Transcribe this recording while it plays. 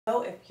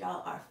If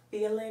y'all are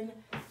feeling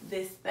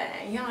this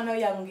thing, y'all know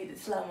y'all gonna get the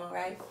slow-mo,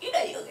 right? You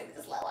know you gonna get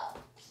the slow-mo.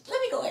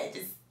 Let me go ahead and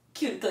just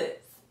cue the clips.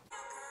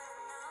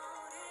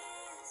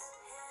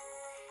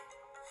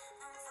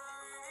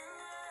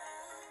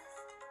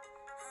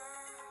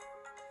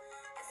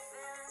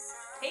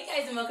 Hey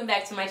guys, and welcome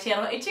back to my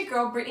channel. It's your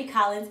girl Brittany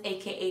Collins,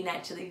 aka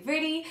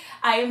NaturallyBritty.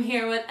 I am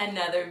here with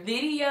another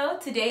video.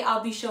 Today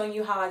I'll be showing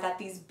you how I got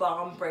these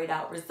bomb braid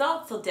out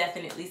results, so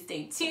definitely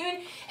stay tuned.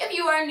 If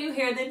you are new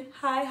here, then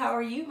hi, how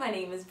are you? My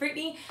name is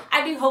Brittany.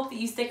 I do hope that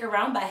you stick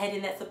around by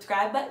hitting that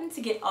subscribe button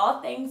to get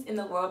all things in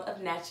the world of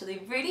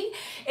NaturallyBritty.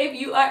 If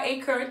you are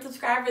a current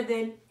subscriber,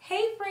 then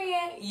hey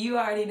Frannnn, you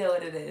already know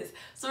what it is.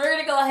 So we're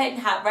gonna go ahead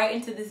and hop right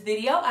into this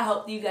video. I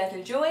hope that you guys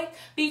enjoy.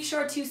 Be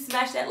sure to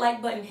smash that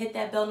like button, hit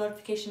that bell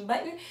notification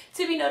button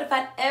to be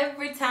notified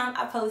every time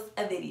I post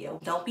a video.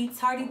 Don't be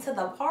tardy to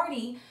the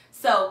party.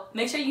 So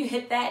make sure you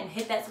hit that and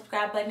hit that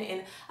subscribe button.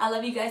 And I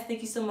love you guys.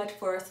 Thank you so much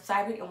for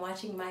subscribing and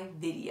watching my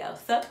video.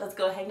 So let's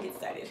go ahead and get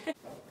started.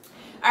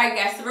 Alright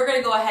guys, so we're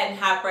gonna go ahead and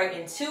hop right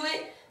into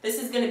it. This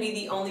is going to be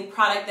the only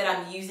product that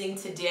I'm using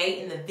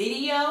today in the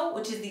video,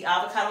 which is the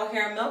Avocado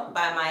Hair Milk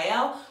by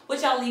Mielle,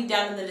 which I'll leave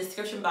down in the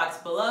description box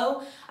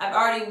below. I've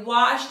already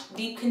washed,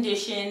 deep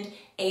conditioned,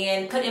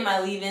 and put in my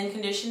leave-in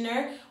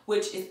conditioner,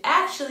 which is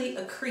actually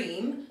a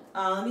cream.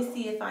 Let me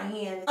see if I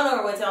can. I don't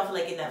know where I feel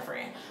like getting that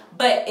Frannnn.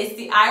 But it's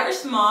the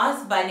Irish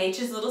Moss by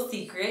Nature's Little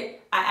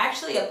Secret. I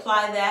actually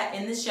apply that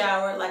in the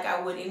shower like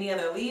I would any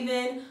other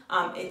leave-in.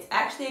 It's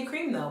actually a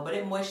cream though, but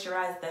it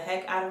moisturizes the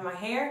heck out of my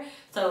hair.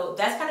 So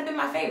that's kind of been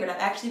my favorite. I've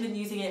actually been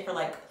using it for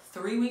like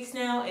 3 weeks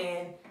now,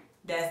 and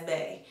that's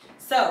bae.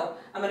 So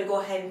I'm gonna go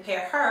ahead and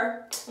pair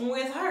her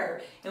with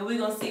her, and we're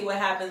gonna see what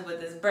happens with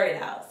this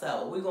braid out.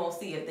 So we're gonna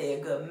see if they're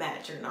a good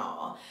match or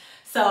not.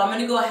 So I'm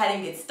gonna go ahead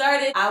and get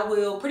started. I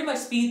will pretty much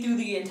speed through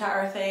the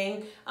entire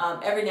thing.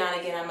 Every now and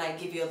again, I might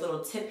give you a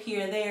little tip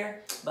here and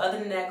there. But other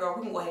than that, girl,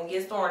 we can go ahead and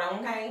get started,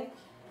 okay?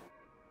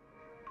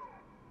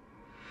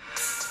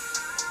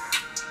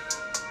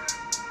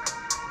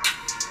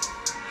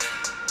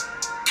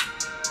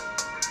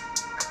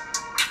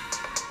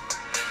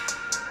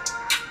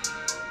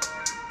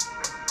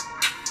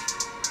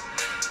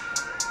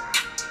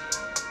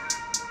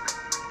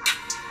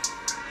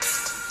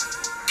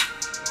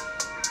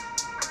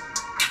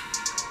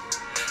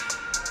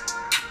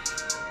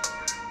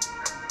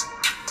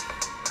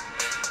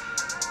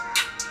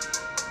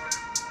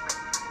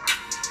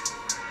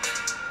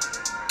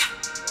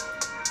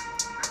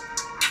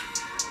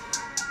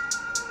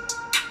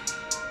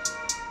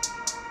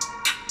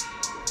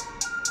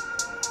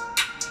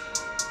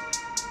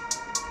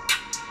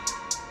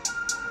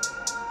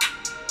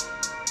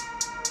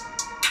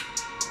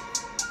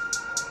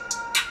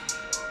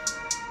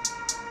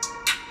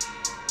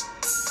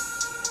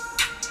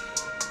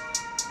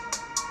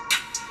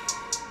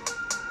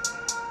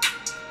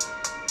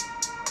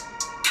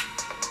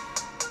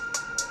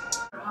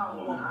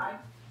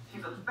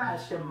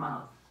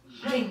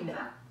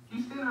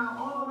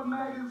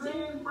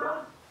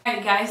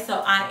 Alright guys,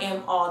 so I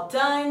am all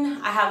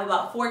done. I have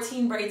about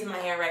 14 braids in my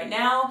hair right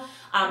now.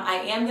 I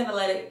am going to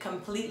let it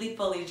completely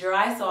fully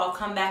dry, so I'll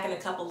come back in a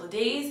couple of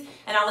days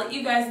and I'll let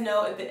you guys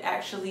know if it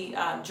actually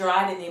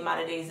dried in the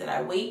amount of days that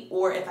I wait,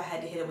 or if I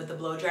had to hit it with a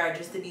blow dryer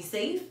just to be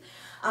safe.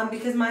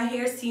 Because my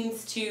hair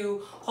seems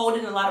to hold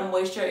in a lot of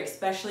moisture,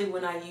 especially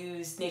when I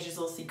use Nature's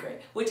Little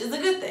Secret, which is a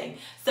good thing.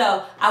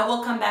 So I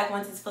will come back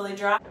once it's fully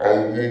dry.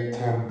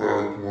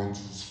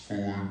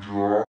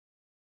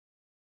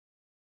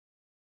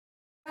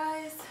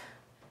 Guys,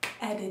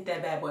 I did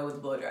that bad boy with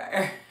the blow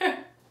dryer.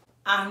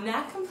 I'm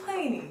not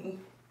complaining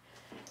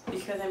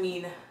because I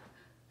mean,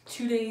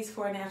 2 days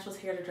for a natural's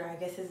hair to dry I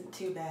guess isn't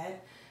too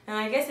bad. And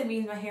I guess it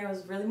means my hair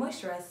was really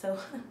moisturized, so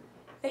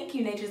thank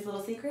you, Nature's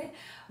Little Secret.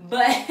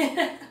 But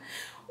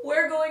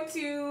we're going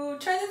to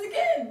try this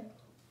again.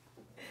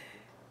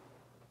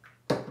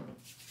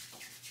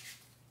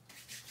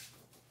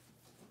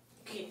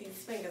 Keep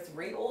these fingers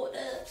reeled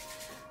up.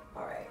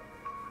 All right.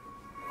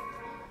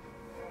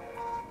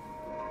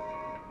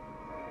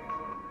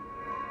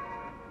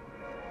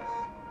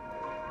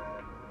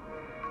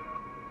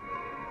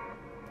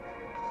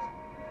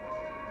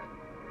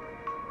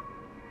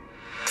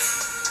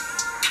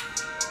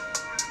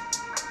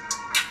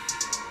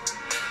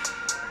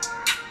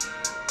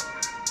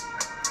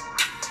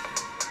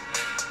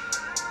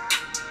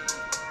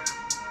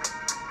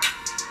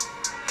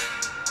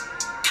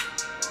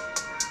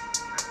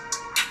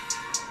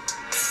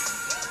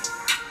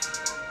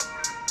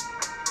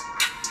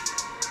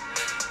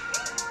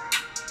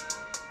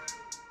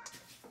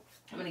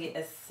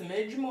 A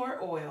smidge more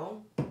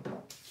oil, and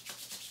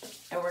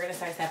we're gonna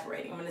start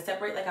separating. I'm gonna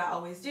separate like I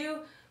always do,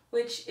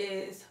 which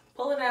is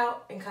pull it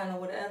out and kind of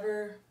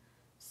whatever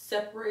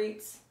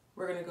separates,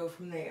 we're gonna go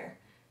from there.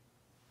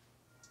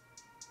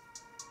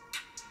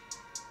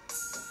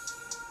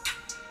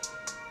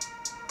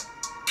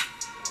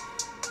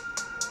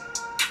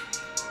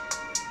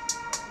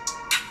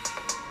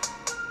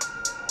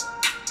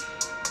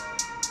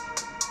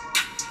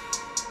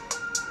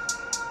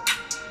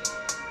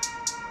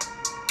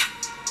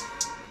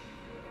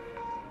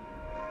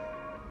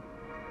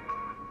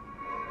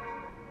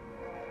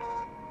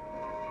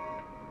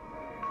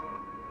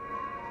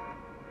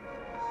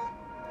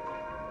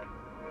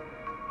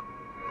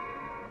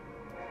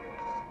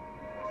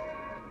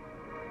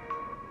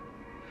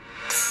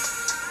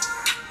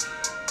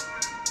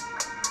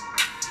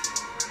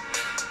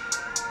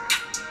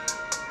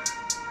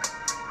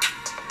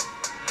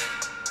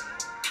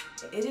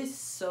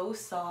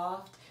 so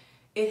soft.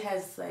 It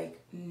has like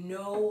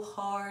no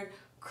hard,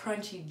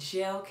 crunchy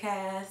gel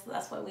cast.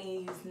 That's why we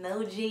use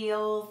no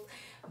gels.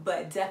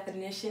 But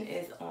definition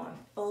is on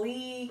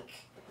fleek.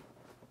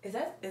 Is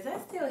that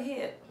still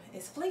hip?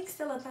 Is fleek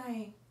still a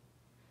thing?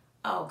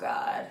 Oh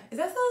God, is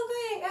that still a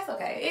thing? That's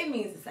okay. It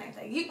means the same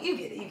thing. You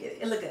get it. You get it.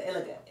 It look good. It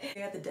look good.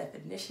 Here, the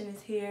definition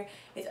is here.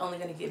 It's only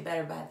gonna get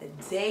better by the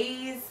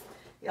days.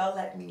 Y'all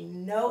let me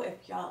know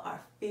if y'all are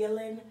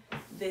feeling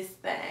this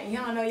thing.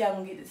 Y'all know y'all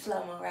gonna get the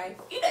slow-mo, right?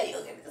 You know you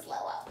gonna get the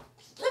slow-mo.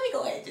 Let me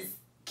go ahead and just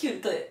cue the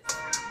clip.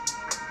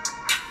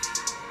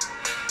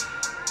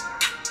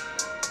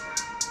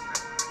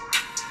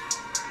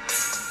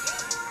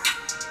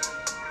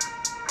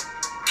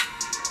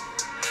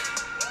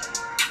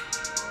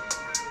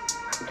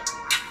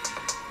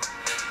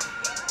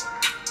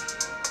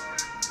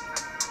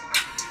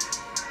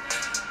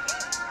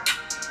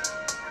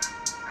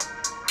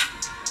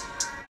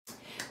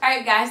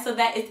 Alright guys, so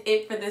that is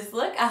it for this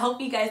look. I hope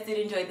you guys did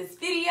enjoy this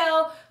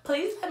video.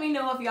 Please let me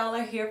know if y'all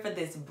are here for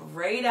this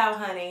braid out,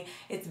 honey.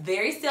 It's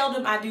very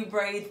seldom I do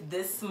braids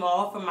this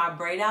small for my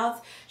braid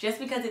outs just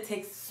because it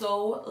takes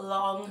so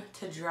long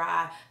to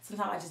dry.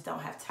 Sometimes I just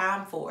don't have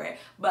time for it.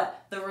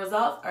 But the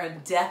results are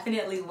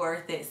definitely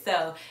worth it.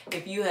 So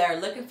if you are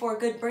looking for a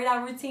good braid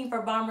out routine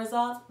for bomb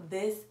results,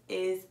 this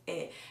is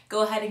it.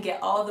 Go ahead and get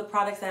all the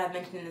products that I've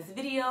mentioned in this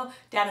video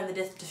down in the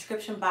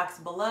description box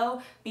below.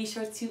 Be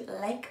sure to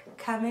like,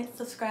 comment,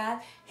 subscribe,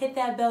 hit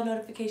that bell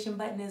notification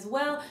button as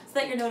well so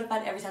that you're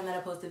notified every time that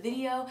I post a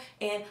video.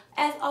 And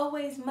as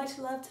always, much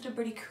love to the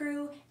Britty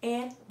crew,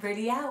 and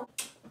Britty out.